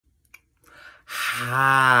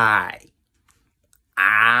Hi,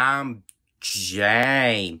 I'm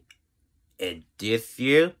Jane. And this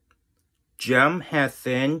year, Jim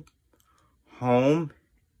Hessen, home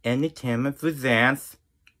in the town of Presents,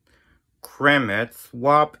 Kermit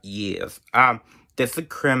swap years. This is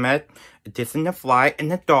Kermit, this is the fly and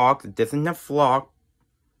the dog, this is the flock,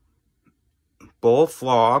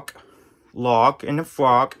 bullfrog, log and the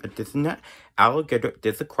frog, this is the alligator,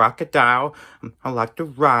 this is a crocodile. I like to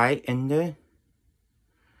ride in the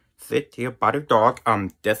sit here by the dog.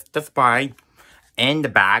 This the spy. In the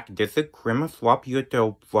back, this is Kermit swap here.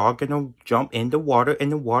 The frog gonna jump in the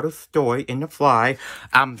water story in the fly.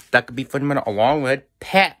 That could be phenomenal along with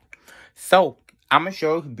pet. So, I'm gonna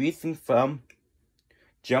show you briefing from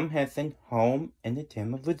Jim Henson home in the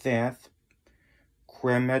town of Presents,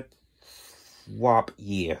 Kermit swap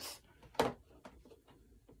years.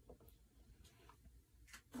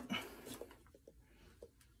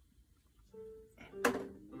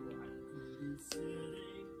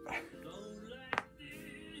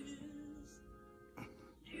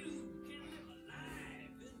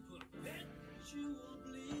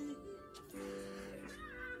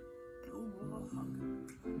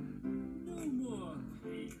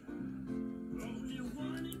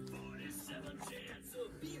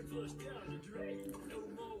 No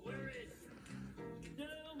more worries,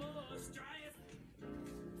 no more strife.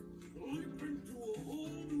 Leap into a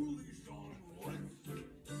whole new lease on life.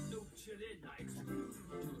 No chilly nights,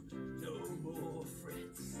 no more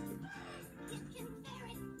frets. You can bear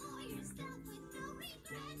it for yourself with no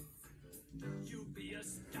regrets. You be a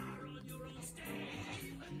star on your own stage,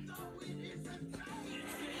 even though it isn't right.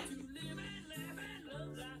 It's good to live and laugh and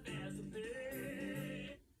love life as a pay.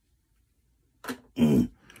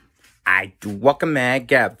 I do recommend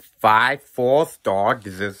get 5 4-star.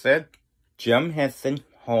 This is it. Jim Henson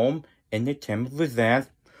home in the town of Presents,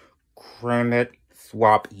 Kermit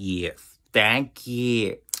swap years. Thank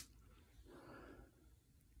you.